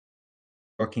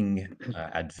working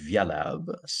at VIALAB.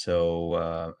 So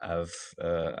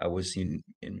I was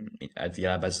at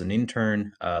VIALAB as an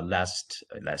intern last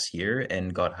year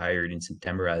and got hired in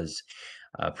September as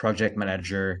project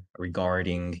manager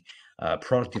regarding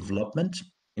product development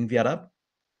in VIALAB.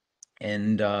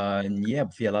 And yeah,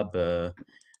 VIALAB.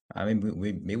 I mean,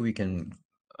 maybe we can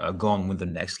go on with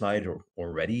the next slide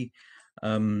already.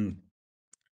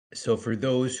 So for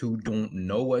those who don't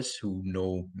know us, who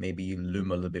know maybe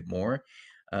LUM a little bit more,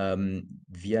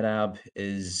 VIALAB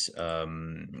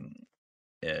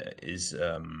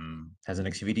has an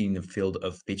activity in the field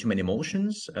of bitumen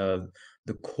emulsions.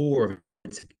 The core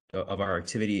of our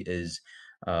activity is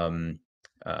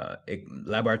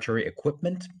laboratory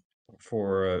equipment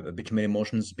for bitumen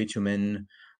emulsions, bitumen,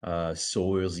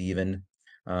 soils even.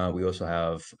 We also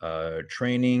have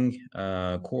training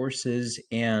courses,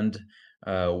 and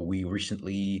we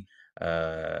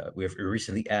have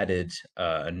recently added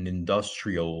an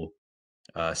industrial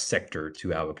sector to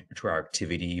our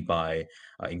activity by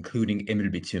including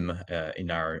bitumen in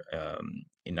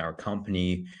our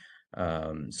company.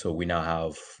 So we now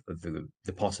have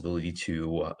the possibility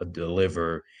to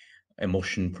deliver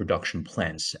emulsion production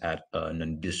plants at an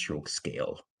industrial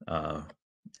scale.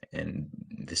 And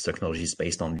this technology is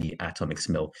based on the atomic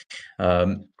mill.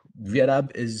 VIALAB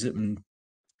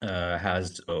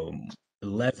has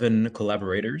 11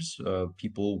 collaborators,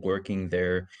 people working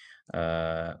there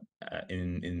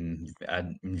in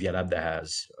VIALAB that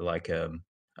has like a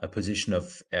position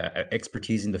of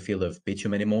expertise in the field of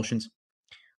bitumen emulsions,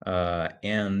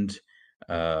 and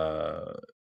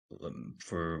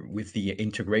with the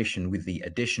integration, with the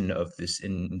addition of this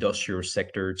industrial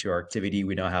sector to our activity,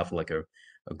 we now have like a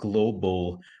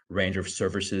global range of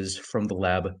services from the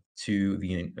lab to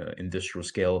the industrial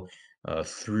scale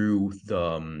through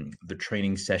the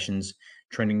training sessions,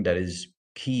 training that is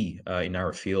key in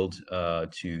our field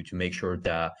to make sure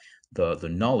that the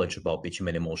knowledge about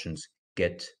bitumen emulsions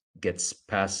gets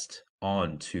passed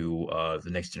on to the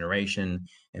next generation,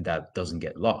 and that doesn't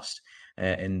get lost.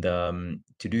 And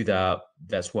to do that,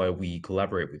 that's why we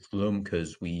collaborate with LUM,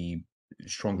 because we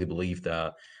strongly believe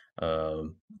that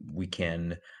we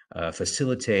can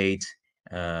facilitate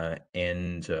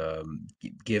and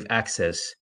give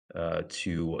access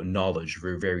to knowledge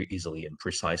very, very easily, and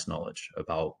precise knowledge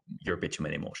about your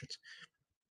bitumen emulsions.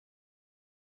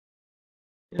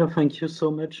 Yeah, thank you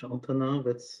so much, Antonin.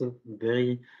 That's a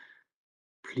very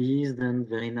pleased and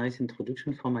very nice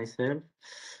introduction for myself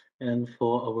and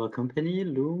for our company,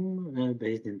 LUM,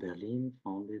 based in Berlin,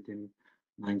 founded in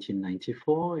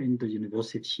 1994 in the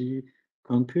university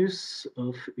campus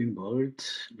of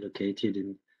Humboldt, located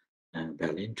in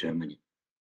Berlin, Germany.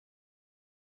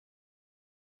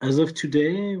 As of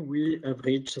today, we have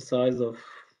reached a size of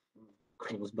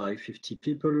close by 50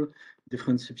 people,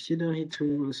 different subsidiary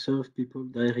to serve people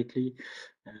directly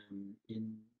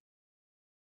in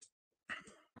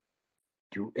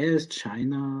US,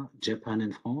 China, Japan,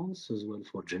 and France, as well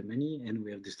for Germany, and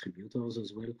we have distributors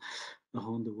as well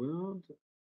around the world.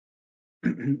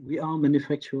 We are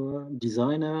manufacturer,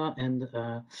 designer, and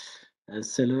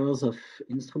sellers of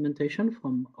instrumentation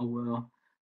from our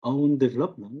own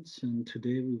developments. And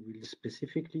today we will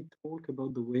specifically talk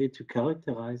about the way to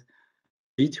characterize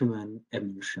bitumen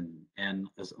emulsion. And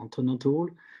as Antonin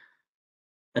told,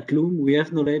 at LUM we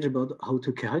have knowledge about how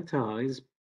to characterize,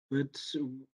 but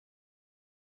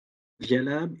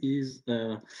VIALAB is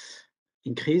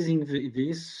increasing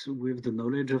this with the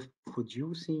knowledge of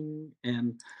producing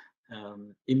and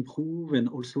improve, and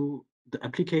also the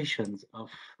applications of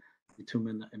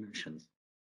bitumen emulsions.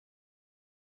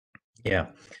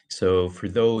 Yeah, so for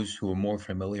those who are more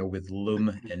familiar with LUM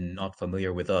and not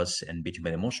familiar with us and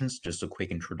bitumen emulsions, just a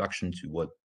quick introduction to what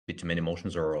bitumen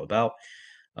emulsions are all about.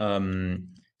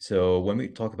 So when we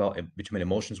talk about bitumen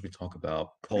emulsions, we talk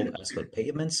about cold asphalt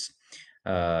pavements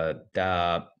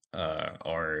that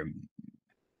are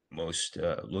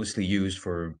mostly used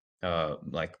for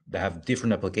like they have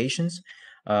different applications.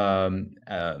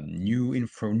 New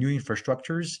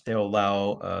infrastructures, they'll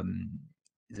allow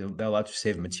to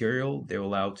save material. They're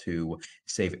allowed to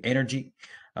save energy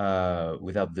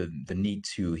without the need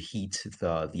to heat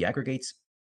the aggregates,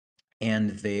 and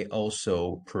they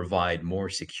also provide more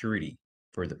security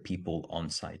for the people on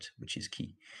site, which is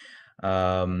key.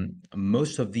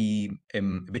 Most of the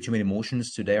bitumen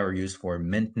emulsions today are used for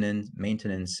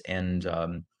maintenance and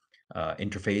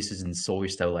interfaces and soil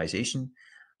stabilization.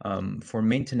 For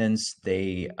maintenance,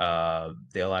 they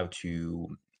allow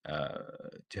to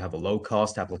have a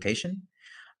low-cost application,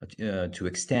 to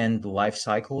extend the life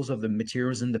cycles of the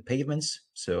materials in the pavements,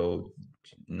 so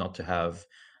not to have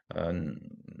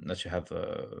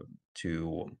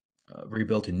to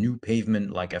rebuilt a new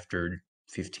pavement, like after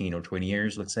 15 or 20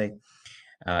 years, let's say,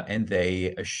 and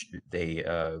they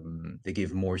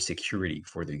give more security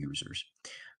for the users.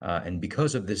 And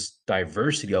because of this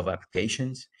diversity of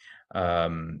applications,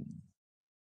 um,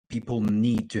 people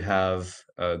need to have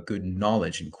good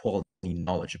knowledge and quality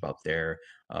knowledge about their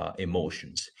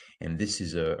emotions. And this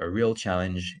is a real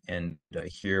challenge. And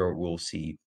here we'll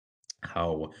see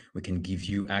how we can give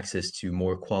you access to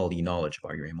more quality knowledge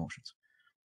about your emotions.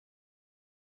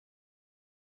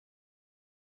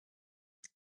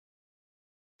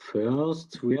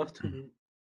 First, we have to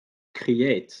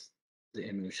create the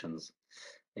emulsions.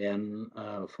 And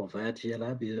for that,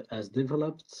 VIALAB has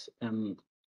developed an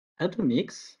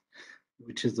Atomix,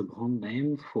 which is the brand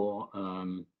name for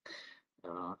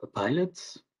a pilot.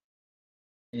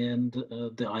 And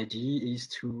the idea is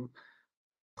to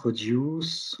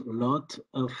produce a lot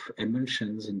of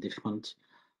emulsions in different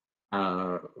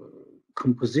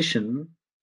composition.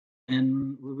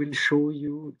 And we will show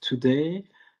you today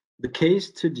the case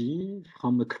study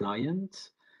from a client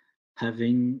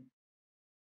having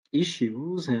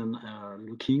issues and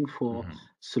looking for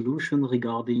solution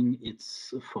regarding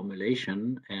its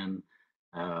formulation and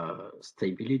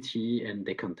stability and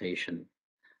decantation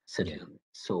settling. Yeah.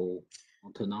 So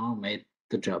Antonin made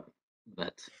the job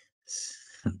that.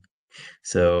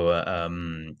 So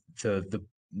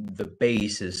the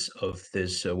basis of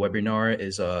this webinar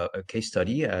is a case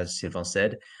study, as Sylvain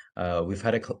said. We've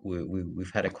had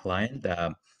a client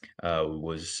that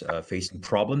was facing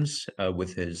problems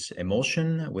with his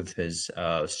emulsion, with his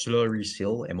slurry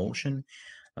seal emulsion.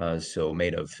 So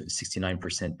made of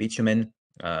 69% bitumen,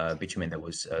 bitumen that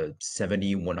was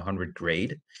 70-100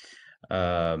 grade.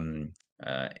 And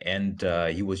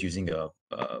he was using a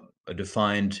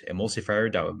defined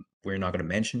emulsifier that we're not going to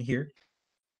mention here.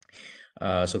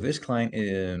 So this client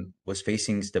was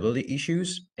facing stability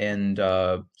issues, and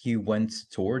he went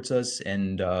towards us.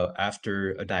 And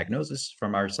after a diagnosis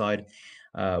from our side,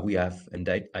 we have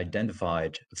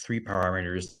identified 3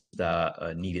 parameters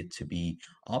that needed to be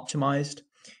optimized.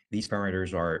 These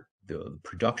parameters are the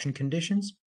production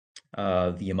conditions,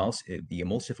 the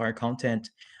emulsifier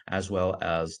content, as well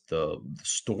as the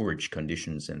storage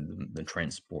conditions and the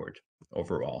transport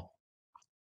overall.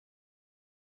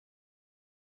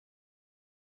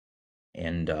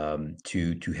 And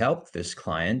to help this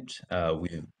client,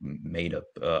 we made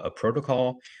a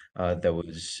protocol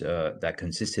that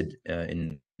consisted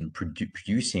in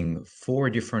producing 4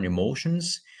 different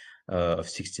emulsions of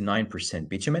 69%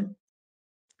 bitumen.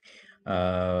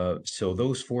 So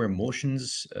those 4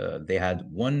 emulsions, they had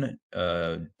one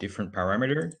different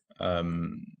parameter.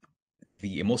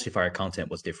 The emulsifier content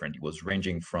was different. It was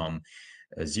ranging from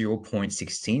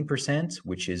 0.16%,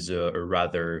 which is a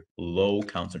rather low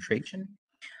concentration,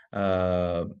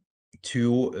 to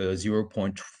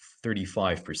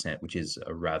 0.35%, which is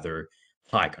a rather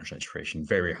high concentration,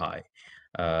 very high.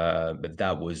 But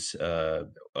that was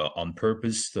on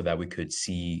purpose so that we could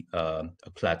see a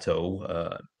plateau,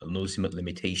 an ultimate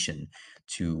limitation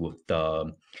to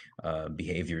the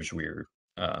behaviors we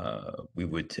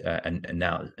would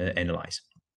analyze.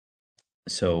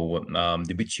 So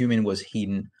the bitumen was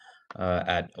heated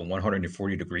at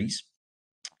 140 degrees,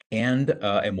 and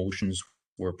emulsions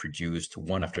were produced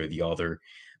one after the other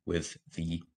with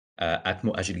the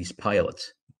Atmo Agilis pilot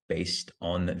based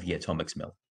on the Atomix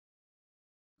mill.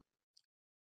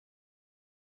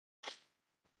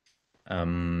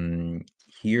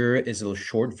 Here is a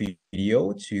short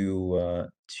video to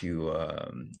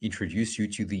introduce you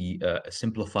to the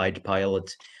simplified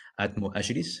pilot Atmo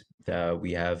Agilis that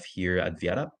we have here at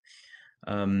VIALAB.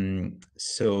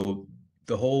 So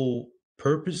the whole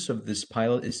purpose of this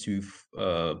pilot is to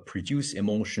produce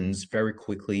emulsions very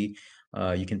quickly.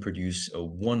 You can produce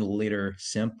 1 liter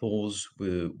samples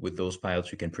with those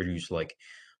pilots. You can produce like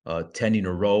 10 in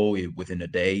a row within a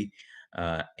day,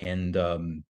 and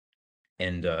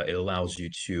it allows you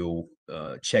to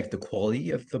check the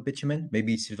quality of the bitumen.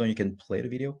 Maybe Sylvain, you can play the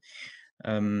video.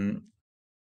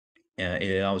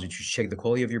 It allows you to check the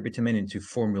quality of your bitumen and to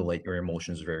formulate your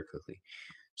emulsions very quickly.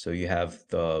 So you have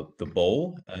the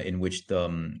bowl in which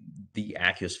the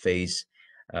aqueous phase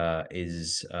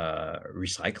is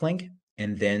recycling,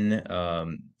 and then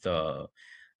the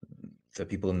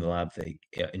people in the lab, they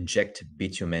inject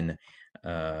bitumen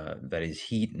that is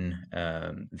heated.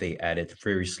 They add it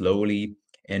very slowly,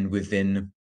 and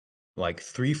within like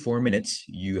 3-4 minutes,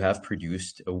 you have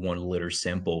produced a 1 liter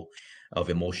sample of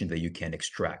emulsion that you can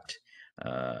extract,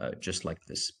 just like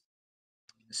this.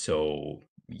 So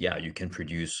yeah, you can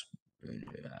produce,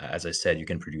 as I said, you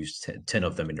can produce 10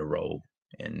 of them in a row,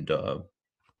 and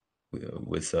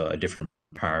with a different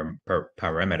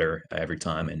parameter every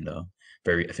time and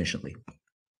very efficiently.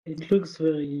 It looks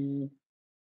very,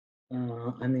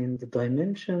 I mean, the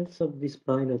dimensions of this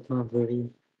pilot are very,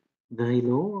 very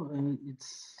low.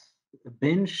 It's a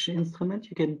bench instrument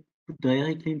you can put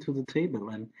directly into the table,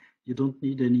 and you don't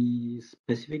need any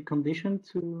specific condition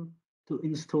to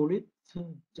install it.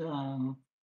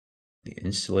 The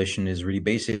installation is really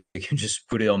basic. You can just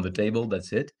put it on the table.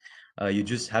 That's it. You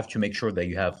just have to make sure that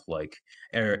you have like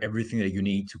everything that you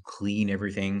need to clean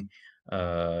everything,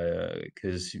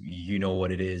 because you know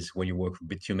what it is when you work with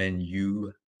bitumen.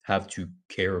 You have to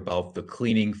care about the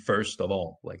cleaning first of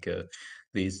all. Like,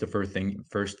 this is the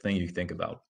first thing you think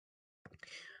about.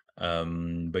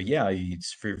 But yeah,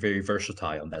 it's very, very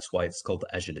versatile, and that's why it's called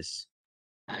Agilis.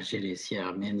 Agilis,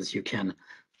 yeah, means you can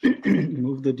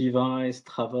move the device,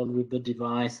 travel with the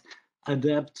device,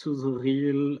 adapt to the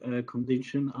real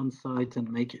condition on site,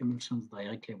 and make emulsions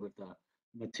directly with the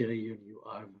material you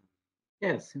are.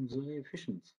 Yeah, seems very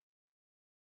efficient.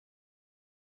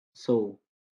 So,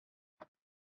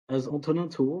 as Antonin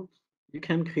told, you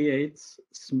can create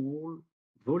small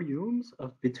volumes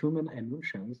of bitumen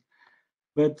emulsions,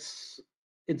 but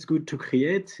it's good to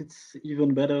create. It's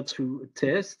even better to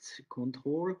test,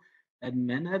 control, and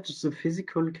manage the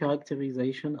physical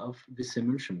characterization of this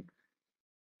emulsion.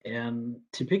 And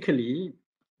typically,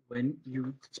 when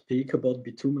you speak about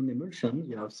bitumen emulsion,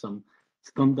 you have some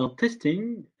standard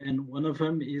testing, and one of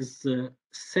them is the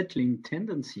settling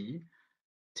tendency.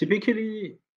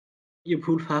 Typically, you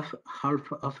put half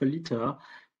of a liter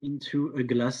into a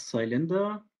glass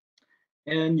cylinder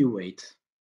and you wait.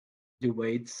 You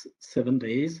wait 7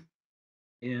 days,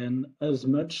 and as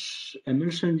much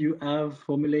emulsion you have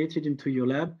formulated into your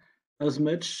lab, as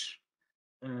much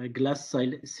glass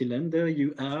cylinder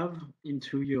you have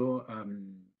into your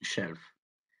shelf,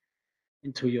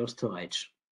 into your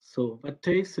storage. So that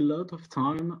takes a lot of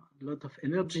time, a lot of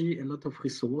energy, a lot of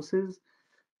resources.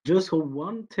 Just for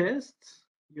one test,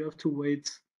 you have to wait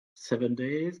 7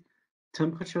 days.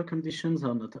 Temperature conditions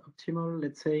are not optimal,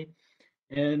 let's say.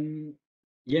 And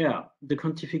yeah, the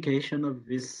quantification of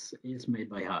this is made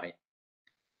by eye.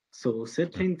 So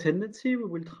settling tendency, we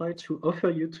will try to offer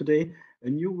you today a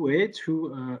new way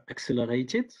to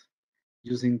accelerate it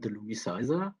using the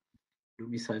lumicizer.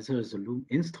 Lumicizer is a LUM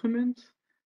instrument.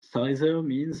 Sizer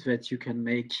means that you can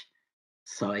make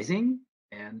sizing,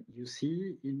 and you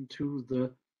see into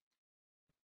the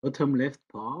bottom left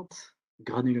part,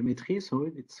 granulometry,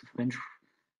 sorry, it's French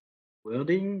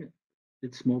wording.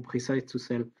 It's more precise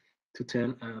to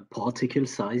tell particle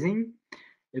sizing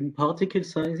and particle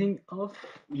sizing of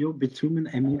your bitumen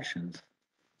emulsions.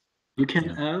 You can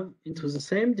Yeah. have into the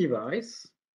same device.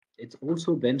 It's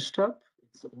also benchtop.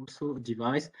 It's also a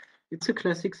device. It's a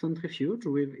classic centrifuge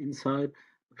with inside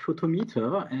a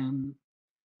photometer, and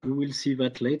we will see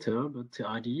that later. But the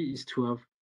idea is to have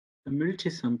a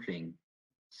multi-sampling.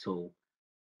 So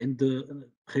in the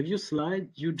previous slide,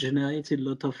 you generated a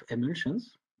lot of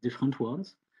emulsions, different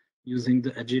ones, using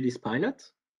the Agilis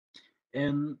pilot.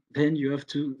 And then you have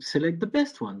to select the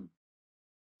best one.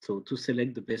 So to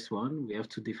select the best one, we have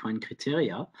to define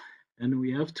criteria, and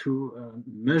we have to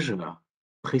measure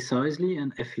precisely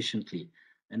and efficiently.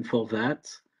 And for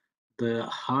that, the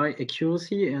high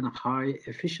accuracy and high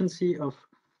efficiency of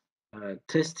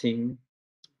testing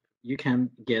you can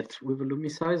get with a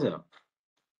lumicizer.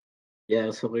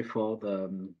 Yeah, sorry for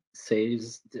the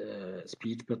sales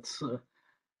speech, but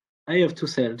I have to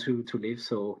sell to live.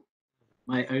 So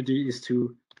my idea is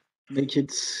to make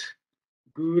it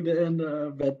good and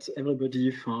that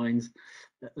everybody finds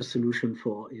a solution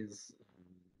for his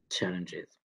challenges.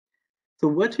 So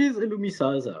what is a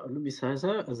lumicizer? A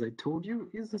lumicizer, as I told you,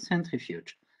 is a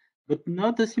centrifuge, but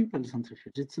not a simple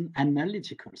centrifuge. It's an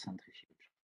analytical centrifuge.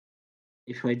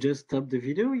 If I just stop the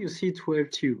video, you see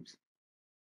 12 tubes.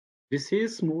 This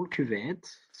is small cuvette,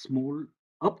 small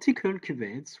optical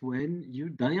cuvettes when you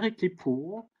directly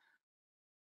pour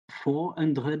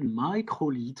 400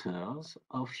 microliters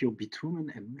of your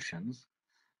bitumen emulsions.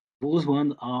 Those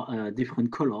ones are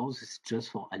different colors. It's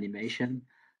just for animation.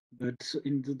 But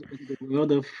in the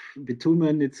world of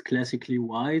bitumen, it's classically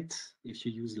white if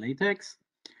you use latex,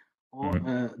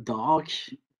 or dark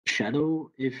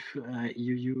shadow if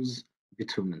you use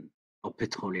bitumen or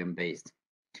petroleum based.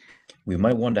 We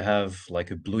might want to have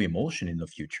like a blue emulsion in the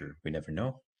future. We never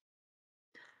know.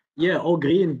 Yeah, or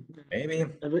green. Maybe.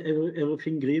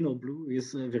 Everything green or blue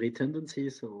is a very tendency.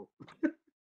 So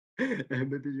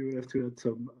maybe you have to add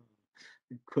some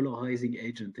colorizing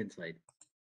agent inside.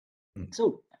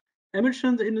 So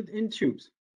emulsions in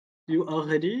tubes. You are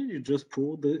ready. You just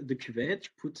pour the cuvette,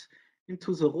 put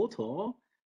into the rotor.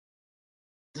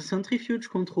 The centrifuge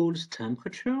controls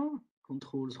temperature,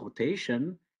 controls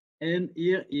rotation, and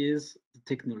here is the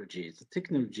technology. The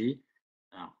technology,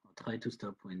 I'll try to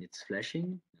stop when it's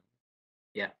flashing.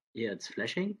 Yeah, here it's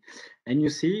flashing. And you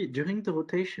see during the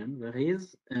rotation, there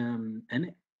is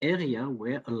an area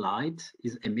where a light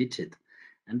is emitted.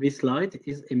 And this light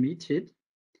is emitted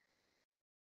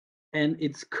and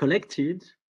it's collected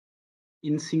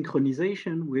in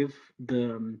synchronization with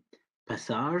the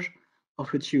passage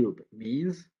of a tube.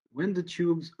 Means when the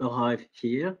tubes arrive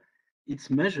here, it's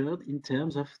measured in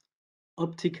terms of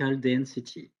optical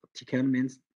density. Optical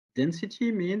means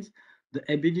density means the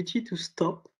ability to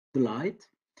stop the light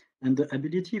and the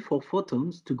ability for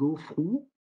photons to go through,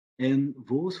 and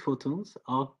those photons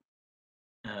are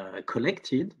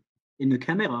collected in a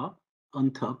camera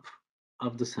on top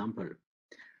of the sample.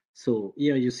 So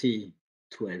here you see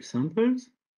 12 samples.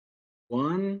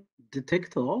 One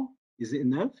detector is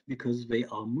enough because they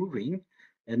are moving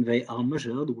and they are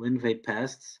measured when they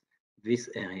pass this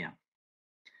area.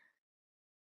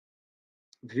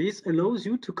 This allows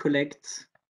you to collect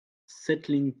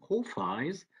settling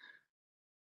profiles.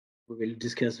 We will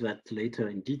discuss that later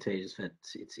in details, that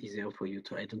it's easier for you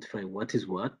to identify what is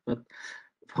what. But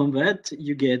from that,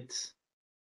 you get,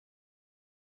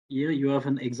 here you have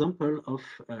an example of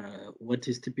what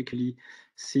is typically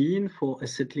seen for a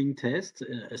settling test,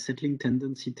 a settling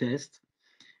tendency test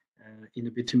in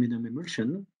a bituminum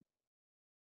emulsion.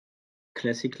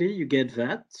 Classically, you get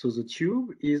that. So the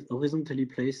tube is horizontally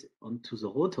placed onto the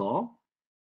rotor.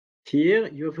 Here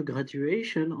you have a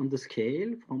graduation on the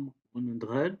scale from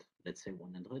 100, let's say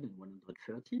 100 and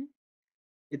 130.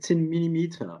 It's in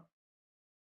millimeter.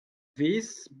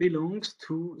 This belongs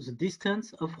to the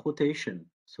distance of rotation.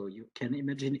 So you can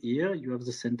imagine here you have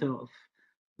the center of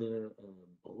the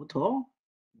rotor,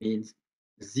 means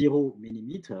 0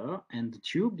 millimeter, and the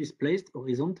tube is placed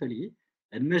horizontally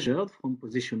and measured from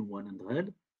position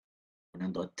 100,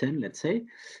 110, let's say,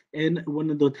 and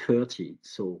 130.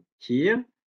 So here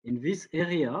in this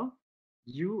area,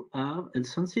 you have a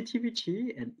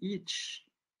sensitivity, and each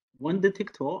one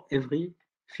detector every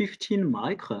 15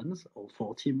 microns or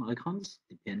 40 microns,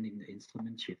 depending the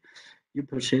instrument you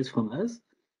purchase from us.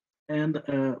 And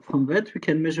from that, we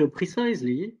can measure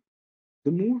precisely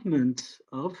the movement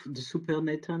of the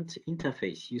supernatant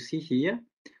interface. You see here,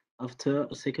 after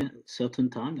a certain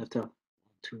time, after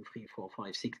 2, 3, 4,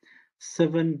 5, 6,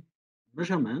 7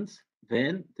 measurements,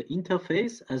 then the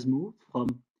interface has moved from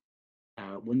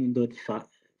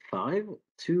 105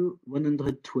 to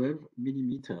 112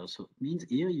 millimeters. So it means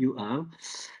here you have,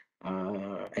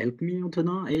 help me,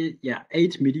 Antonin,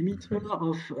 8 millimeter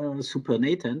of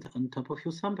supernatant on top of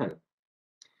your sample.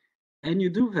 And you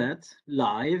do that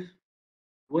live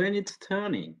when it's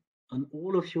turning on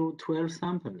all of your 12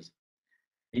 samples.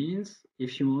 Means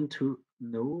if you want to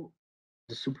know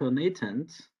the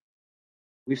supernatant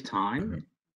with time,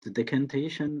 the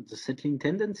decantation, the settling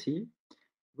tendency,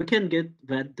 we can get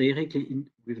that directly in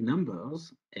with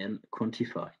numbers and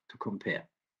quantify to compare.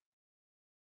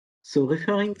 So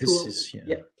referring This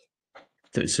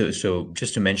to is So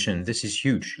just to mention, this is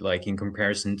huge. Like in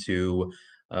comparison to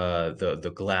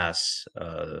the glass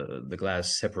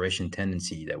separation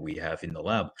tendency that we have in the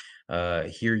lab.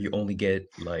 Here you only get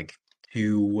like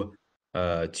two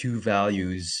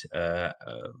values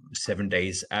 7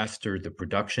 days after the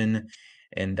production,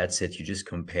 and that's it. You just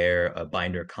compare a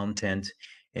binder content,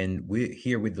 and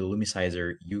here with the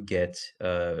lumicizer, you get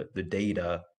the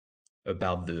data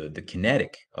about the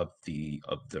kinetic of the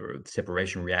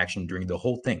separation reaction during the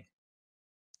whole thing,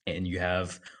 and you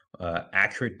have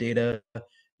accurate data.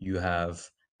 You have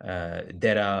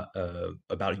data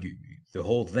about the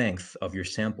whole length of your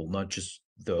sample, not just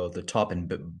the top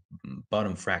and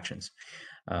bottom fractions.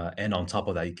 And on top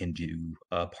of that, you can do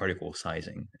particle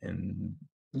sizing and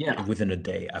within a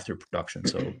day after production.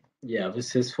 So yeah,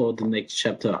 this is for the next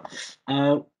chapter.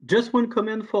 Just one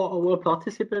comment for our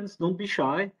participants: don't be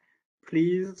shy.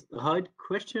 Please write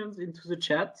questions into the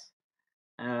chat.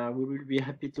 We will be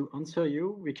happy to answer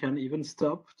you. We can even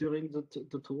stop during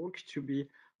the talk to be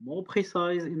more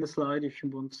precise in the slide if you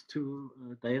want to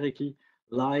directly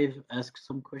live ask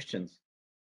some questions.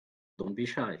 Don't be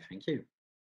shy. Thank you.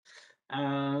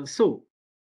 So,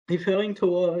 referring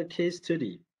to our case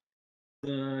study,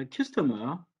 the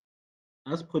customer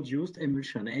has produced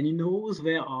emulsion and he knows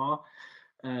there are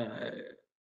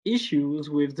issues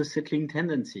with the settling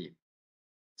tendency.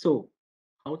 So,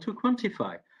 how to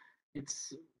quantify?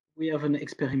 We have an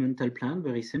experimental plan,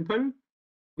 very simple.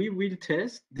 We will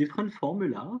test different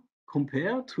formula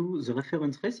compared to the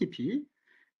reference recipe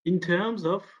in terms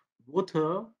of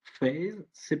water phase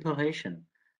separation.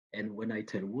 And when I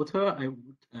tell water,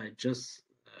 I just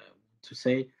to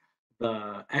say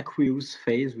the aqueous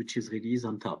phase, which is released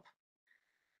on top.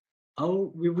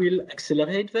 How we will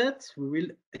accelerate that? We will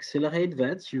accelerate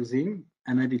that using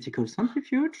analytical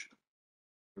centrifuge,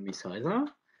 atomizer,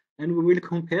 and we will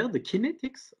compare the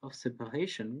kinetics of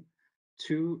separation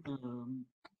to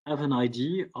have an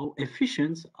idea how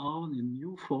efficient are the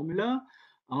new formula,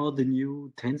 are the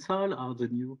new tensile, are the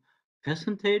new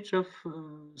percentage of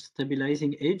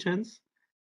stabilizing agents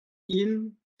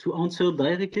to answer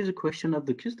directly the question of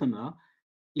the customer,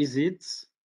 is it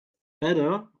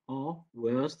better or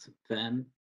worse than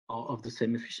or of the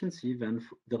same efficiency than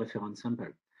the reference sample?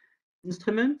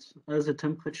 Instrument has a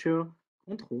temperature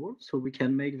control, so we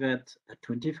can make that at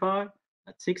 25,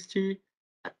 at 60,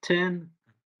 at 10,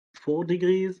 4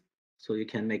 degrees. So you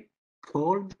can make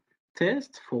cold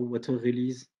test for water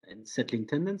release and settling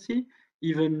tendency,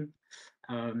 even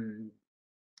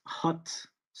hot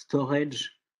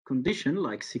storage condition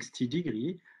like 60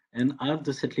 degree, and have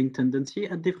the settling tendency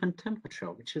at different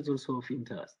temperature, which is also of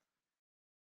interest.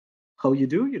 How you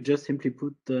do? You just simply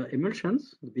put the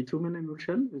emulsions, the bitumen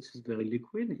emulsion, which is very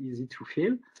liquid, easy to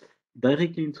fill,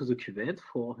 directly into the cuvette,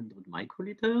 400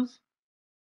 microliters.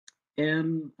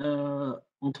 And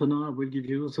Antonin will give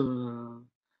you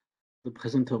the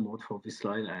presenter mode for this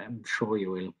slide. I'm sure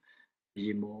you will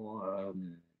be more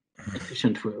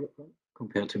efficient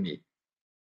compared to me.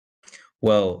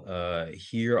 Well,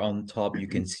 here on top you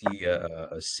can see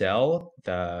a cell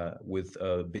with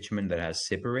a bitumen that has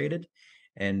separated,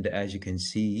 and as you can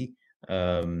see,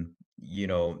 you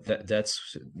know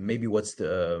that's maybe what's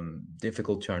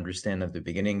difficult to understand at the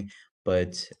beginning.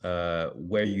 But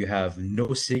where you have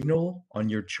no signal on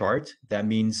your chart, that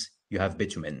means you have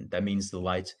bitumen. That means the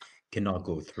light cannot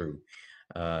go through.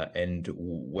 And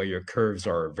where your curves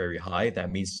are very high,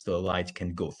 that means the light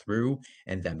can go through,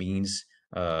 and that means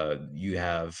you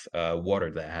have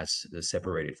water that has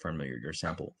separated from your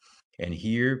sample. And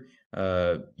here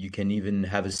you can even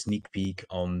have a sneak peek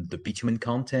on the bitumen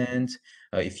content.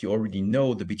 If you already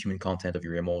know the bitumen content of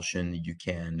your emulsion, you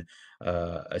can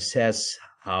assess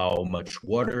how much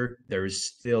water there is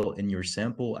still in your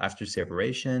sample after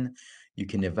separation. You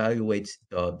can evaluate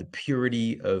the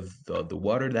purity of the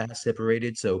water that has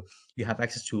separated. So you have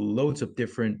access to loads of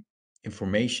different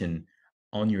information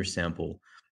on your sample.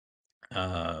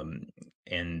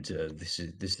 And this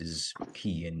is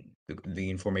key, and the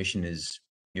information is,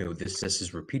 you know, this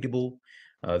is repeatable.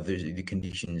 The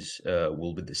conditions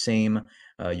will be the same.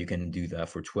 You can do that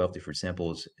for 12 different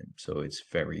samples, so it's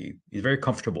very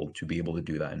comfortable to be able to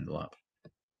do that in the lab.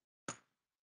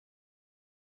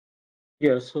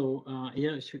 Yeah, so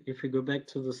yeah, if we go back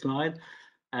to the slide,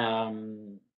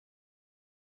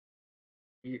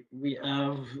 we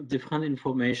have different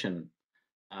information.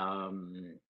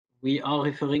 We are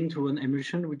referring to an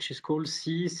emulsion which is called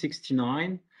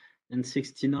C69, and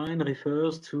 69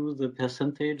 refers to the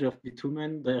percentage of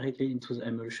bitumen directly into the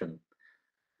emulsion.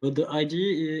 But the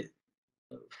idea is,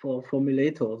 for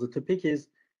formulator, the topic is,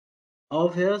 are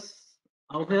there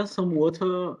some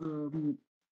water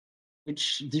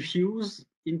which diffuse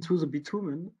into the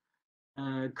bitumen,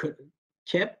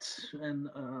 kept and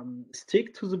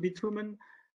stick to the bitumen?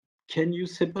 Can you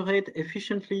separate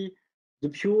efficiently the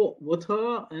pure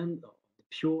water and the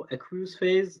pure aqueous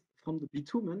phase from the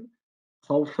bitumen?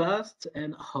 How fast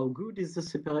and how good is the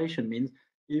separation? Means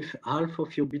if half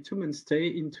of your bitumen stay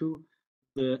into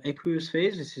the aqueous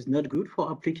phase, this is not good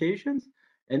for applications.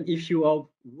 And if you have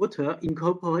water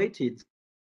incorporated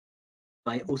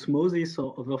by osmosis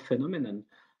or other phenomenon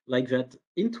like that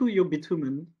into your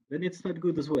bitumen, then it's not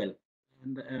good as well.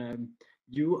 And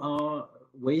you are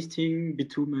wasting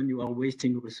bitumen, you are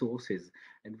wasting resources.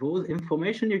 And those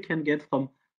information you can get from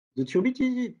the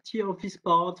turbidity of this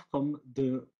part, from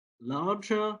the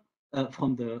larger,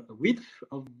 from the width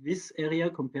of this area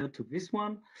compared to this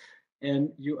one.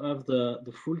 And you have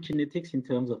the full kinetics in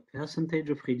terms of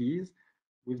percentage of release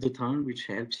with the time, which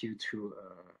helps you to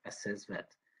assess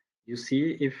that. You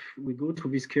see, if we go to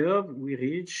this curve, we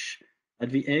reach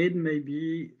at the end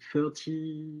maybe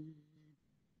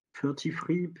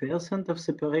 33% of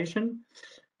separation,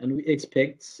 and we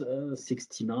expect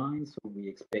 69, so we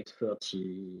expect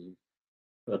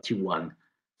 31.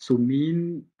 So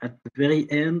mean at the very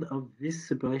end of this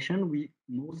separation, we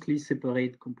mostly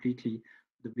separate completely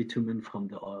the bitumen from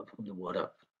the water.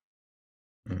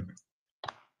 Mm.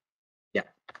 Yeah,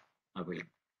 I will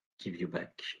give you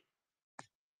back.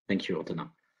 Thank you, Antonin.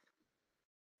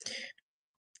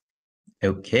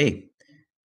 Okay.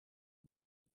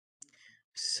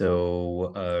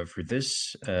 So for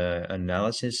this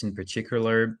analysis in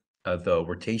particular, the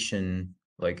rotation,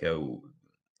 like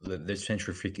the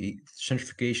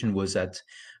centrifugation was at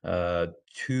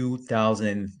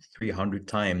 2,300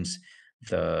 times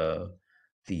the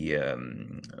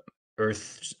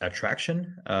Earth's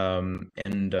attraction,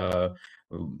 and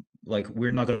like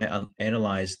we're not going to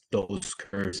analyze those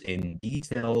curves in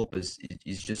detail, but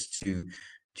it's just to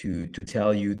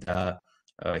tell you that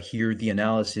here the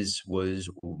analysis was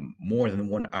more than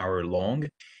 1 hour long.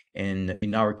 And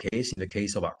in our case, in the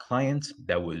case of our client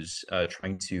that was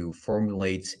trying to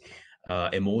formulate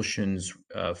emulsions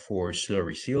for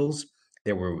slurry seals,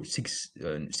 there were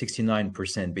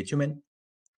 69% bitumen.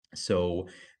 So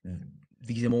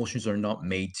these emulsions are not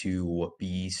made to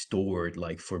be stored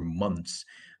like for months.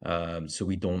 So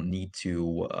we don't need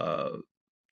to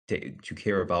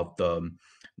care about the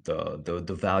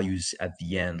values at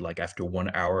the end, like after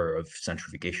 1 hour of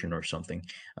centrifugation or something.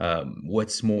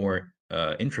 What's more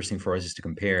interesting for us is to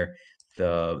compare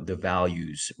the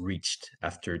values reached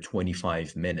after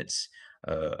 25 minutes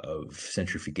of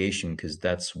centrifugation, because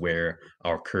that's where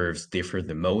our curves differ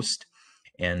the most.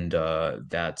 And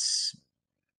that's,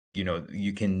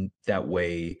 you can that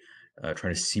way try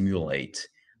to simulate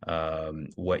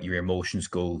what your emotions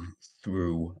go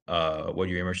through,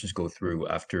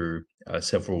 after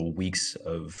several weeks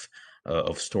of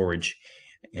storage.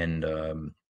 And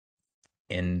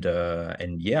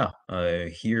yeah,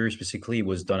 here specifically it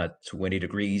was done at 20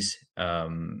 degrees,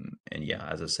 and yeah,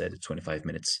 as I said, 25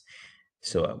 minutes.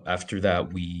 So after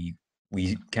that, we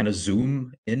kind of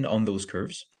zoom in on those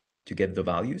curves to get the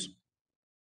values,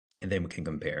 and then we can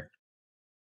compare.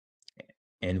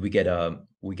 And we get a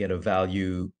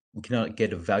value. We cannot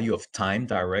get a value of time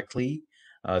directly.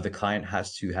 The client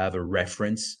has to have a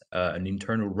reference, an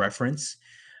internal reference.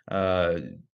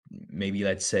 Maybe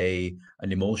let's say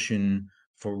an emulsion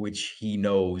for which he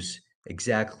knows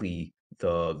exactly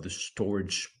the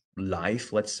storage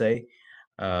life, let's say,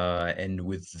 and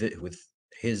with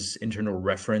his internal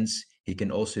reference, he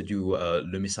can also do a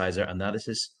lumicizer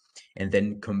analysis and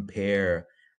then compare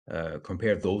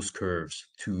those curves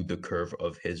to the curve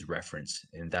of his reference,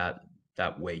 and that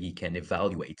way he can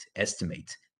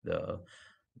estimate the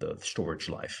storage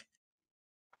life.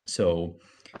 So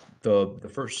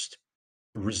the first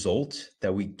result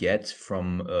that we get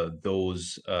from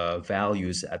those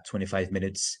values at 25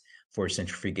 minutes for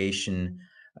centrifugation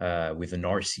with an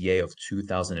RCA of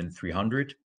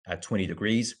 2,300 at 20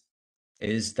 degrees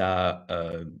is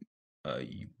that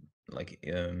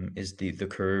is the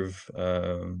curve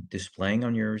displaying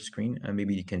on your screen?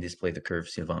 Maybe you can display the curve,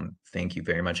 Sylvain. Thank you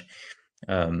very much.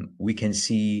 We can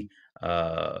see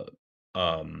a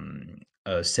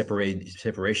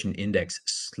separation index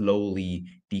slowly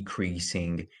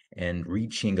decreasing and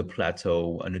reaching a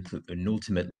plateau, an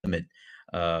ultimate limit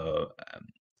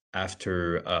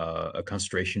after a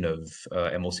concentration of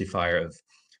emulsifier of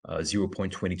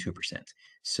 0.22%.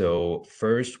 So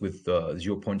first with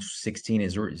 0.16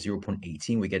 and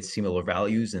 0.18, we get similar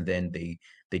values, and then they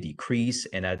decrease,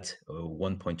 and at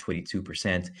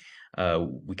 1.22%,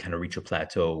 we kind of reach a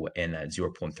plateau, and at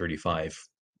 0.35,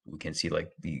 we can see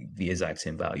like the exact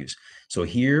same values. So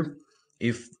here,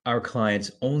 if our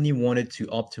clients only wanted to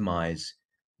optimize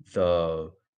the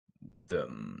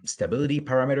stability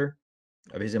parameter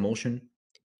of his emulsion,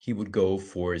 he would go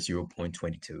for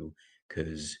 0.22,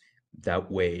 because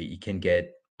that way you can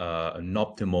get an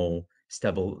optimal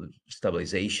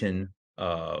stabilization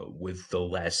with the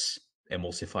less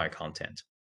emulsifier content.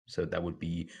 So that would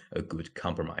be a good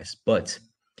compromise. But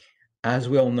as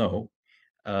we all know,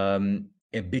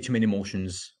 bitumen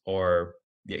emulsions are,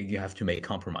 you have to make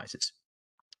compromises.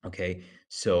 Okay,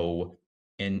 so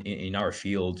in our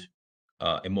field,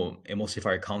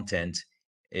 emulsifier content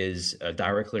is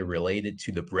directly related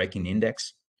to the breaking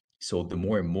index. So the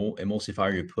more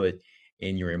emulsifier you put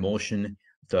in your emulsion,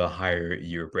 the higher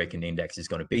your breaking index is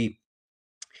going to be.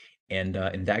 And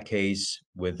in that case,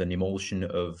 with an emulsion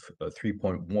of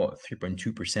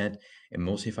 3.2%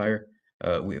 emulsifier,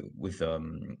 with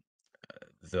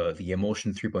the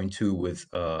emulsion 3.2 with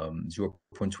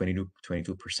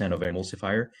 0.22% of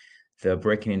emulsifier, the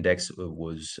breaking index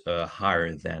was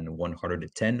higher than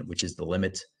 110, which is the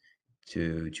limit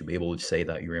to be able to say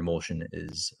that your emulsion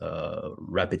is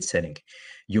rapid setting.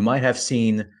 You might have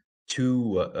seen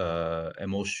two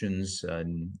emulsions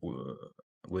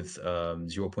with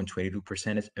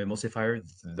 0.22% emulsifier,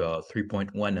 the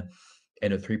 3.1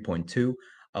 and a 3.2.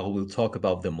 I will talk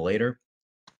about them later.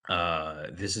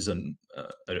 This is a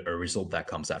result that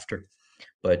comes after.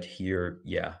 But here,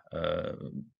 yeah,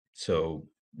 so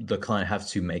the client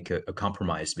has to make a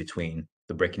compromise between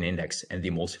the breaking index and the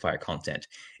emulsifier content.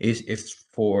 If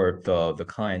for the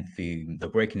client, the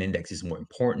breaking index is more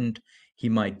important, he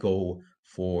might go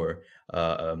for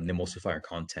an emulsifier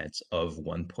content of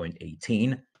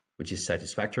 1.18, which is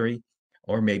satisfactory,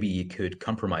 or maybe you could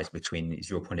compromise between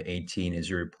 0.18 and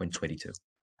 0.22.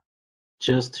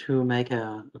 Just to make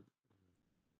a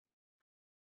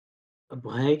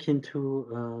break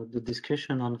into the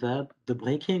discussion on that, the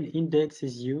break-in index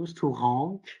is used to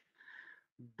rank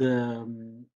the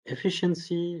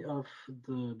efficiency of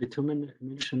the bitumen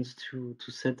emulsions to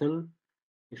settle,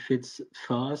 if it's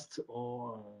fast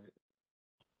or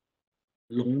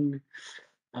long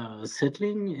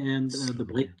settling, and the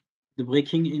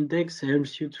breaking index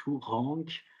helps you to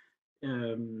rank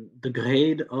the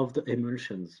grade of the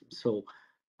emulsions. So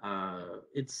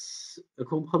it's a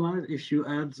compromise. If you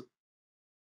add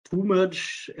too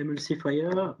much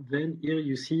emulsifier, then here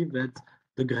you see that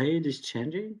the grade is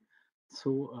changing.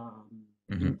 So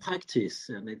in practice,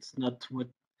 and it's not what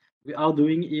we are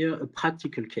doing here, a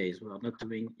practical case. We are not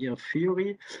doing here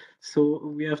theory. So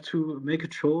we have to make a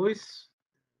choice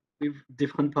with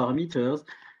different parameters.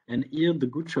 And here the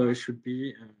good choice should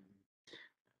be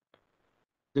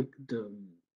the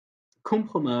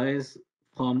compromise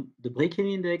from the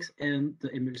breaking index and the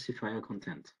emulsifier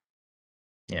content.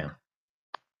 Yeah.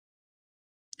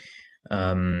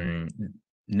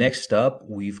 Next up,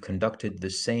 we've conducted the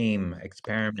same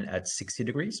experiment at 60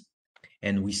 degrees,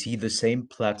 and we see the same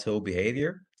plateau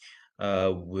behavior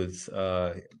with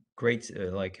great,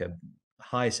 like a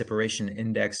high separation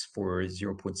index for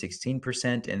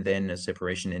 0.16%, and then a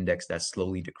separation index that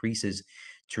slowly decreases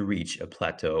to reach a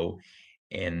plateau.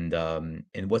 And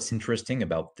what's interesting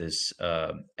about this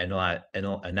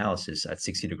analysis at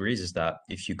 60 degrees is that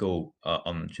if you go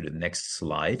on to the next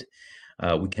slide,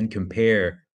 we can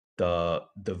compare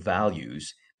the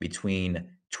values between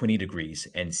 20 degrees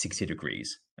and 60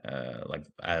 degrees, like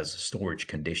as storage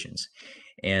conditions.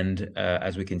 And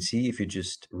as we can see, if you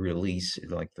just release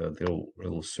like the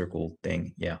little circle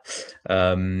thing, yeah,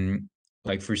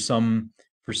 like for some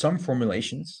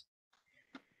formulations,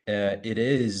 it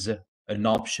is an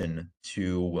option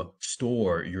to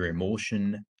store your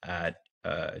emulsion at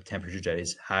a temperature that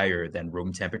is higher than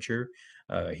room temperature.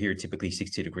 Here, typically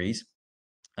 60 degrees.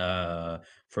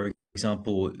 For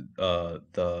example, the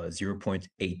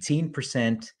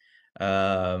 0.18%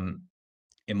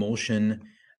 emulsion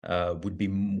would be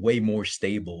way more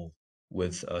stable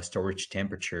with a storage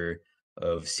temperature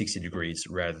of 60 degrees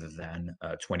rather than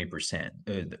 20%,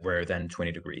 rather than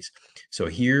 20 degrees. So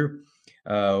here,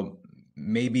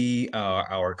 maybe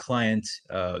our client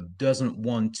doesn't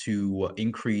want to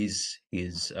increase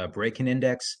his break-in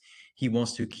index. He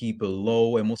wants to keep a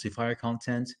low emulsifier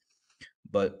content.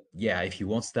 But yeah, if he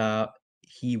wants that,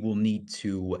 he will need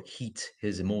to heat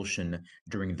his emulsion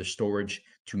during the storage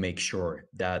to make sure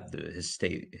that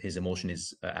his emulsion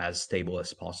is as stable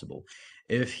as possible.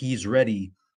 If he's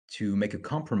ready to make a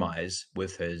compromise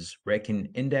with his break-in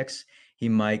index, he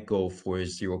might go for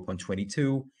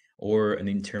 0.22 or an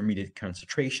intermediate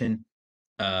concentration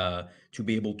to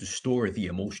be able to store the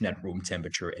emulsion at room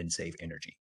temperature and save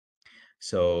energy.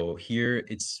 So here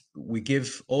we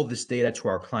give all this data to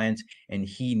our client, and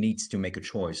he needs to make a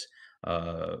choice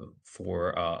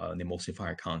for an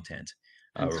emulsifier content.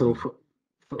 And so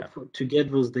to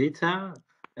get those data,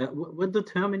 what's the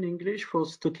term in English for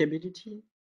stockability?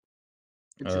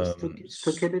 It's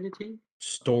stockability?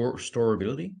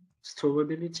 Storability?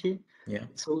 Storability? Yeah.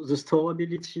 So the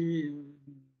storability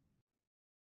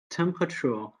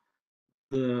temperature,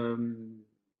 the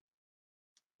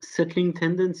settling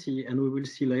tendency, and we will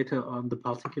see later on the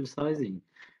particle sizing.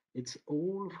 It's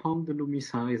all from the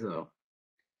lumicizer.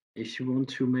 If you want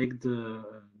to make the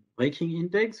breaking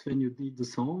index, then you need the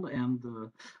sound and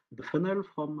the funnel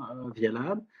from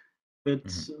VIALAB. But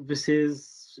this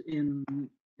is in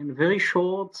very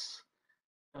short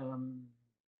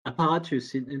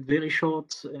apparatus, in very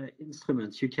short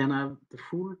instruments. You can have the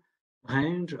full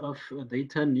range of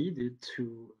data needed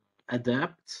to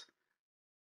adapt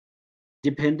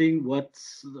depending what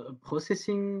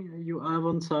processing you have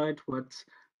on site, what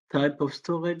type of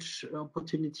storage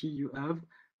opportunity you have.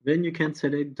 Then you can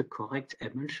select the correct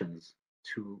emulsions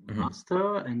to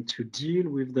master and to deal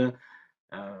with the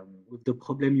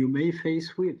problem you may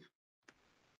face with.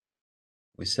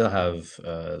 We still have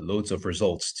loads of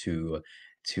results to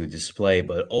display,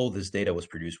 but all this data was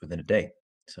produced within a day.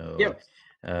 So yeah.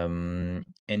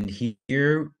 And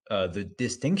here the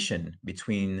distinction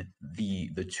between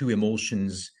the two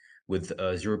emulsions with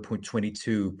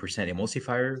 0.22%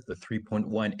 emulsifier, the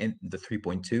 3.1 and the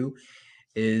 3.2,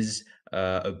 is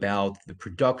about the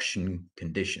production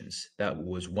conditions. That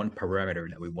was one parameter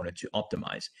that we wanted to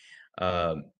optimize.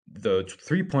 The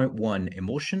 3.1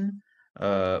 emulsion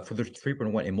for the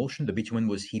 3.1 emulsion, the bitumen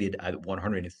was heated at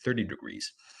 130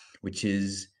 degrees, which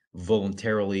is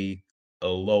voluntarily a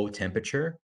low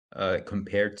temperature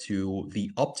compared to the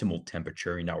optimal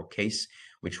temperature in our case,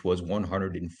 which was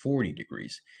 140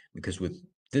 degrees. Because with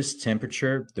this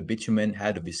temperature, the bitumen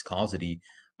had a viscosity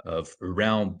of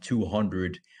around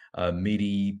 200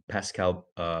 millipascal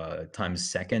times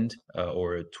second,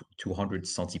 or 200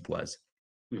 centipoise.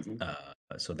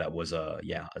 So that was a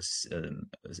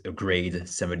grade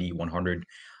 70-100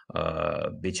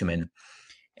 bitumen,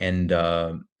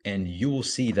 and you will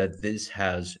see that this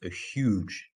has a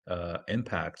huge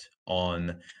impact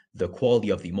on the quality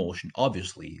of the emulsion.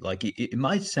 Obviously, like it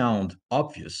might sound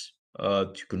obvious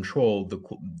to control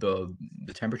the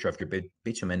temperature of your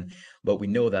bitumen, but we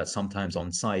know that sometimes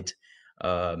on site,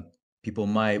 people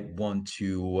might want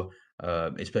to,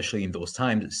 especially in those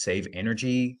times, save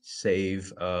energy,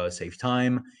 save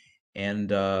time, and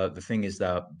the thing is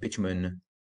that bitumen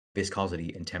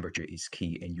viscosity and temperature is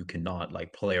key, and you cannot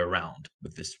like play around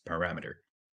with this parameter.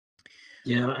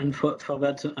 Yeah, and for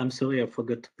that, I'm sorry, I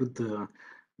forgot to put the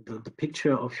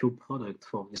picture of your product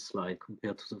for this slide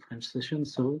compared to the French session.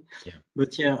 So, Yeah.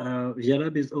 But yeah,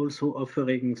 VIALAB is also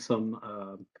offering some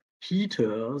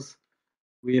heaters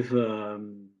with a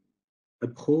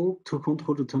probe to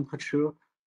control the temperature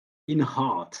in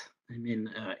heart. I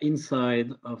mean,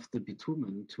 inside of the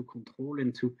bitumen to control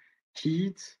and to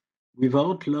heat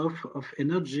without loss of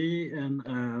energy and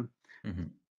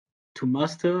to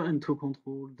master and to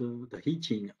control the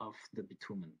heating of the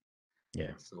bitumen.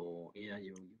 Yeah. So yeah,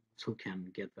 you also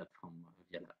can get that from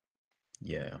VIALAB.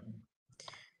 Yeah.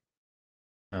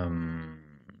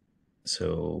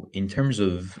 So in terms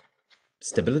of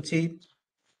stability,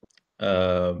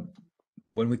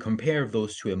 when we compare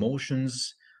those two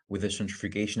emulsions with the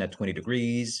centrifugation at 20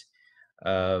 degrees,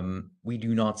 we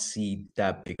do not see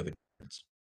that big of a difference.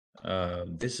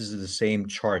 This is the same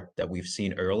chart that we've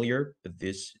seen earlier, but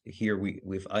this here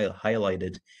we've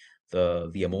highlighted the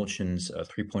emulsions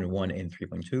 3.1 and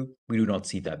 3.2. We do not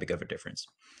see that big of a difference.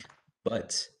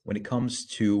 But when it comes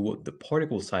to the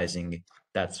particle sizing,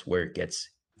 that's where it gets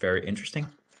very interesting.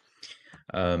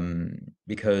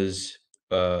 Because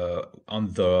on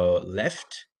the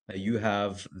left, you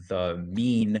have the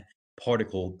mean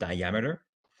particle diameter,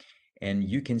 and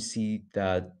you can see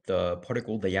that the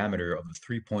particle diameter of the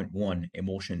 3.1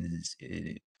 emulsion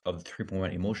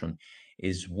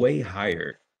is way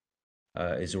higher,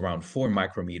 is around 4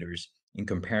 micrometers in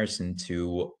comparison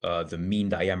to the mean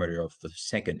diameter of the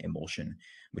second emulsion,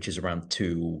 which is around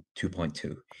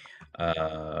 2.2.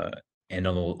 And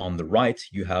on the right,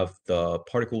 you have the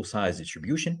particle size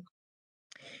distribution.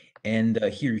 And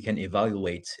here you can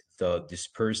evaluate the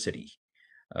dispersity,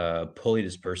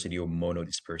 polydispersity or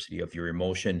monodispersity of your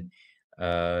emulsion.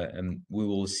 And we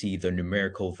will see the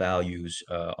numerical values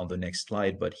on the next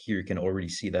slide, but here you can already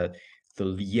see that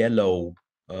the yellow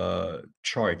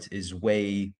chart is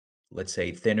way, let's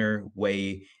say, thinner,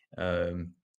 way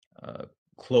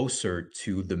closer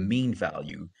to the mean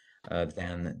value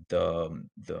than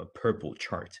the purple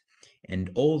chart. And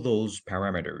all those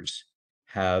parameters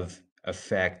have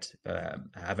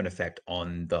an effect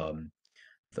on the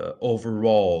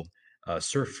overall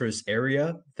surface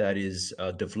area that is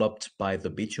developed by the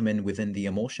bitumen within the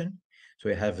emulsion. So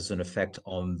it has an effect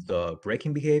on the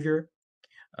breaking behavior.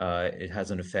 It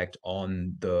has an effect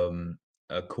on the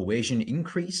cohesion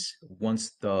increase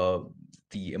once the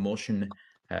emulsion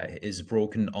is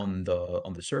broken on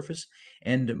the surface,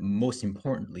 and most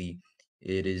importantly,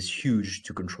 it is huge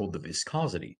to control the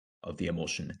viscosity of the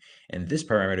emulsion. And this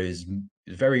parameter is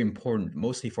very important,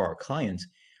 mostly for our client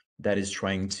that is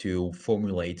trying to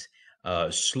formulate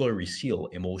slurry seal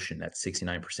emulsion at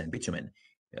 69% bitumen.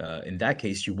 In that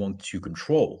case, you want to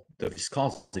control the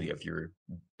viscosity of your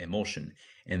emulsion,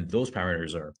 and those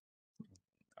parameters are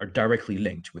directly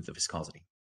linked with the viscosity.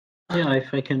 Yeah,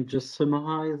 if I can just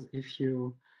summarize, if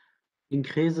you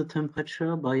increase the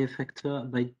temperature by a factor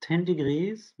by 10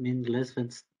 degrees, means less than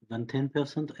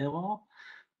 10% error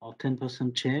or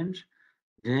 10% change,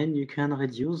 then you can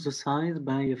reduce the size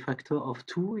by a factor of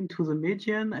 2 into the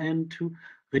median, and to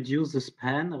reduce the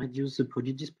span, reduce the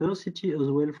polydispersity as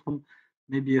well from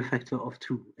maybe a factor of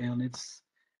 2. And it's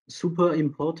super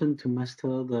important to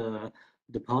master the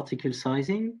particle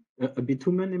sizing. A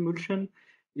bitumen emulsion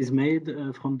is made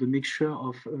from the mixture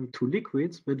of two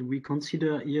liquids, but we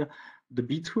consider here the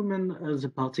bitumen as a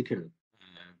particle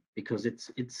because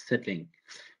it's settling.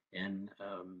 And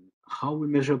how we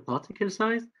measure particle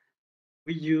size?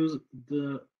 We use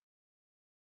the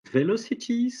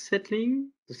velocity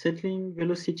settling, the settling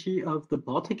velocity of the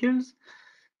particles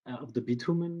of the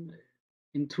bitumen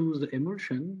into the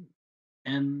emulsion.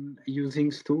 And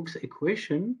using Stokes'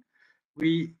 equation,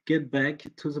 we get back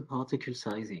to the particle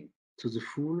sizing, to the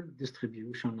full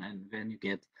distribution, and then you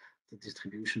get the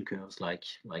distribution curves like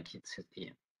it's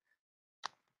here.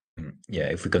 Yeah,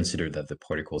 if we consider that the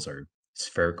particles are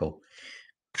spherical.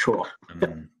 Sure.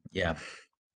 Yeah.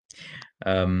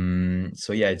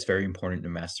 So yeah, it's very important to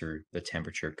master the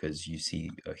temperature because you see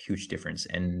a huge difference.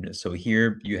 And so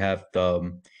here you have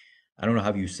the, I don't know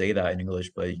how you say that in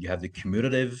English, but you have the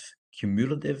cumulative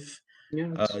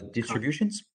Yeah, it's correct.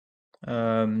 distributions.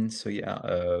 So yeah,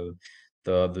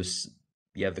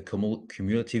 the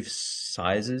cumulative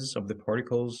sizes of the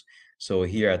particles. So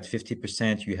here at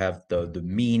 50%, you have the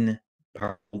mean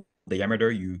particle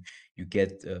diameter. You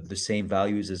get the same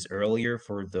values as earlier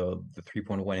for the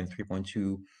 3.1 and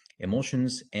 3.2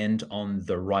 emulsions, and on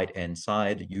the right hand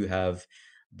side, you have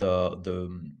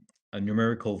the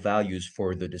numerical values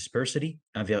for the dispersity,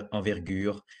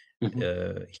 envergure.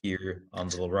 Here on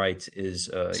the right is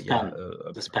Span,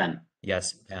 the span.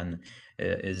 yes, and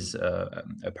is a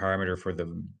parameter for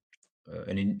the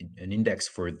an index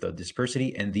for the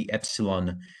dispersity, and the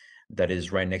epsilon that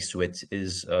is right next to it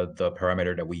is the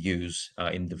parameter that we use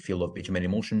in the field of bitumen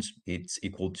emulsions. It's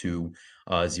equal to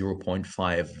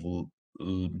 0.5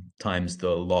 times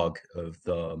the log of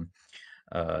the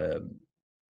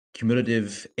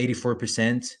cumulative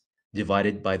 84%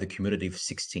 divided by the cumulative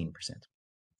 16%.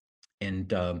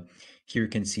 And here you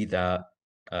can see that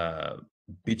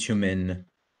bitumen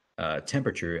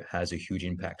temperature has a huge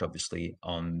impact, obviously,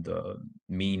 on the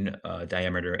mean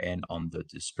diameter and on the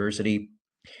dispersity.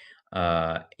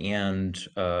 And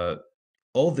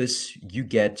all this you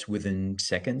get within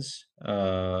seconds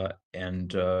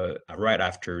and right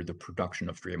after the production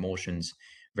of your emulsions,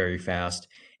 very fast.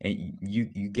 And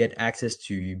you get access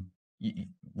to,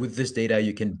 with this data,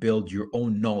 you can build your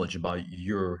own knowledge about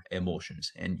your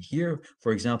emulsions. And here,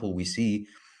 for example, we see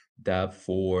that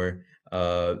for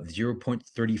 0.35%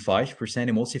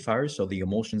 emulsifiers, so the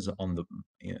emulsions on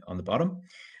the bottom,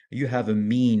 you have a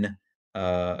mean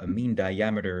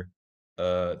diameter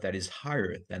that is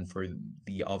higher than for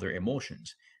the other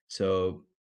emulsions. So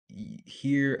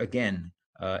here again,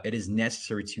 it is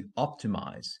necessary to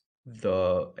optimize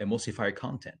the emulsifier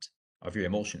content of your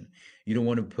emulsion. You don't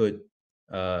want to put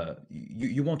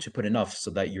you want to put enough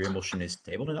so that your emulsion is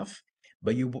stable enough,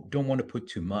 but you don't want to put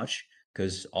too much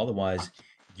because otherwise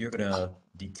you're gonna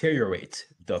deteriorate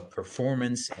the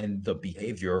performance and the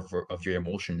behavior of your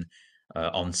emulsion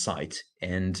on site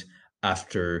and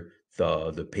after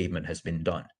the pavement has been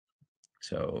done.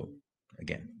 So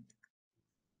again.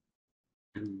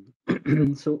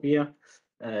 So yeah,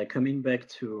 coming back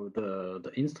to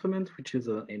the instrument, which is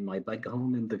in my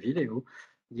background in the video,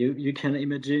 you can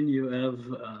imagine you have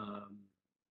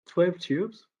 12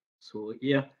 tubes. So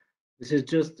yeah, this is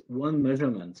just one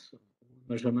measurement.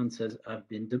 Measurements have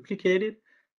been duplicated,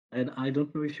 and I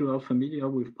don't know if you are familiar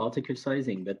with particle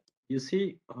sizing, but you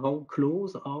see how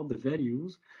close are the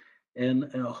values and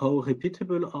how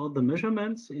repeatable are the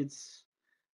measurements. It's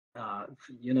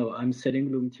I'm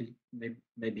setting LUM till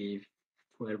maybe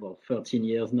 12 or 13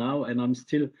 years now, and I'm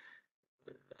still,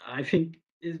 I think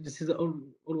this is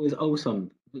always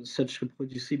awesome. Such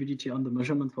reproducibility on the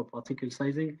measurement for particle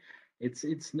sizing. It's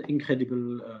an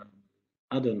incredible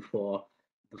add-on for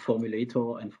the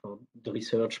formulator and for the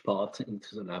research part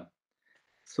into the lab.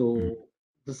 So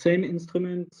the same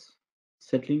instrument,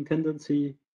 settling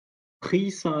tendency,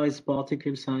 precise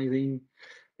particle sizing,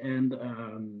 and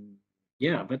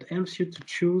yeah, that helps you to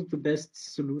choose the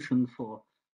best solution for.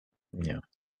 Yeah.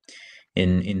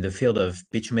 In the field of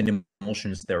bitumen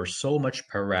emulsions, there are so much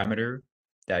parameter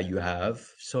that you have,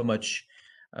 so much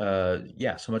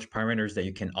so much parameters that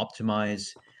you can optimize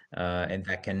and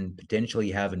that can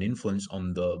potentially have an influence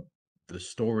on the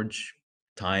storage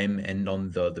time and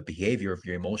on the behavior of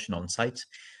your emulsion on site,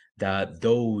 that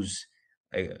those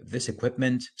this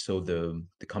equipment, so the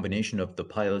combination of the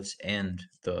pilots and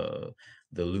the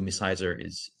lumicizer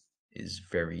is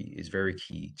very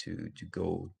key to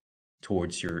go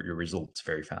towards your results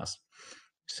very fast.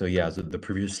 So yeah, the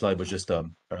previous slide was just a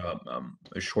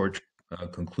short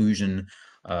conclusion,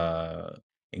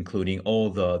 including all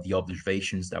the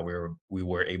observations that we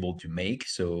were able to make.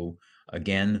 So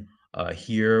again,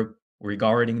 here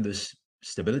regarding the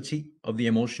stability of the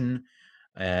emulsion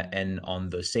and on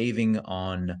the saving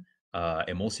on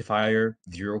emulsifier,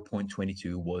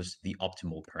 0.22 was the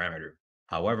optimal parameter.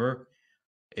 However,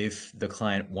 if the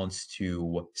client wants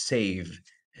to save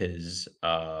his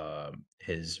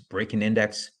break-in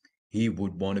index, he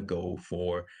would want to go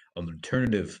for an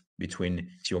alternative between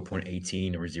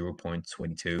 0.18 or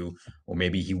 0.22, or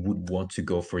maybe he would want to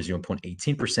go for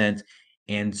 0.18%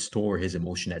 and store his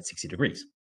emulsion at 60 degrees.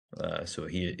 So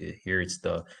here it's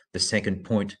the second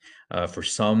point. For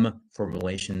some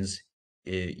formulations,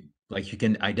 like you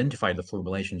can identify the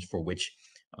formulations for which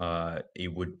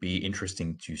it would be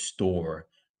interesting to store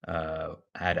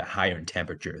at a higher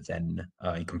temperature than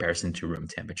in comparison to room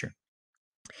temperature.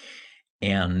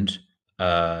 And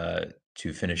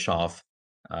to finish off,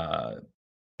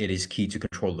 it is key to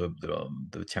control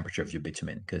the temperature of your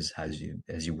bitumen, because as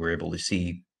you were able to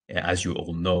see, as you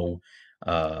all know,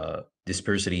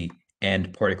 dispersity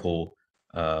and particle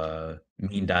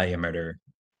mean diameter,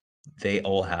 they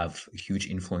all have a huge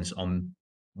influence on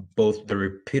both the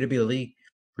repeatability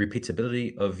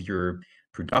of your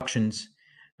productions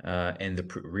and the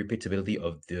repeatability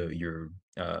of your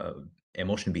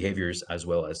emulsion behaviors, as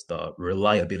well as the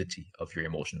reliability of your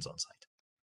emulsions on site.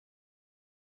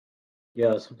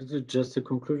 Yeah, so this is just a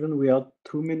conclusion. We are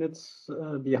 2 minutes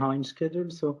behind schedule,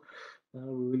 so we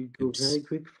will go very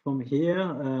quick from here.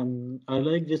 I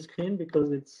like this screen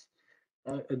because it's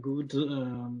a good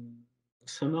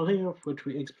summary of what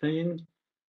we explained.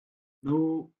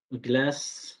 No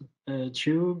glass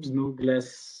tubes, no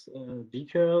glass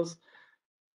beakers.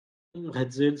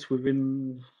 Results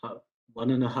within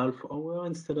 1.5 hours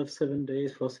instead of 7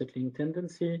 days for settling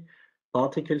tendency.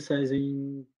 Particle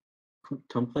sizing,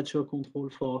 temperature control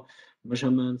for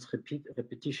measurements,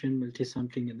 repetition,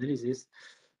 multi-sampling analysis.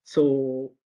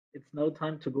 So it's now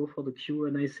time to go for the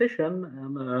Q&A session.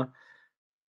 And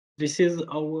this is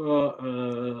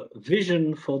our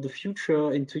vision for the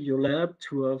future into your lab,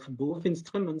 to have both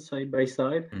instruments side by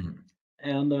side.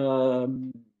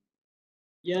 And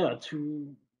yeah,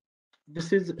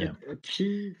 this is a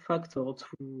key factor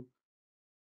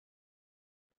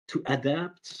to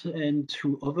adapt and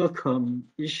to overcome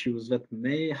issues that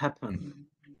may happen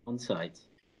on site.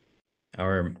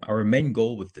 Our main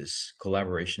goal with this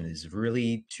collaboration is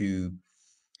really to,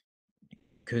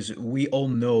 because we all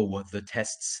know what the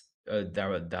tests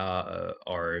that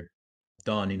are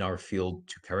done in our field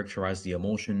to characterize the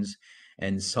emulsions,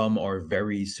 and some are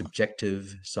very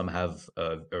subjective, some have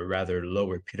a rather low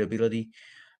repeatability.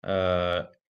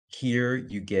 Here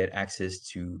you get access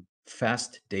to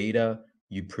fast data.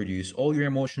 You produce all your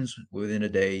emulsions within a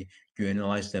day. You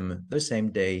analyze them the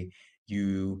same day.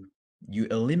 You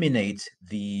eliminate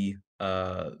the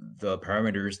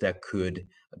parameters that could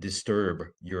disturb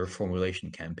your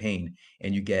formulation campaign,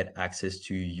 and you get access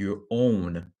to your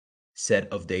own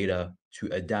set of data to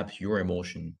adapt your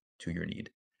emulsion to your need.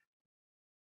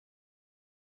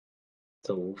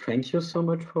 So thank you so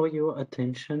much for your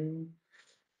attention.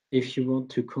 If you want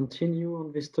to continue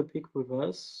on this topic with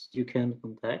us, you can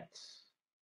contact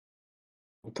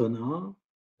Antonin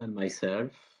and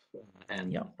myself,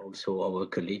 and also our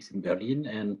colleagues in Berlin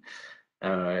and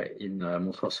in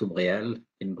Montfort-sous-Bréal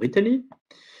in Brittany.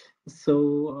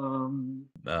 So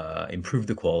improve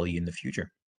the quality in the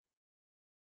future.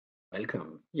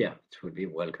 Welcome. Yeah, it will be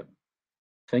welcome.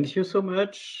 Thank you so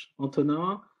much,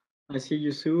 Antonin. I see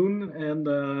you soon, and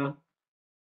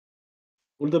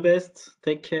all the best.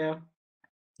 Take care.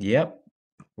 Yep.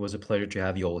 It was a pleasure to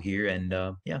have you all here, and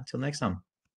yeah, till next time.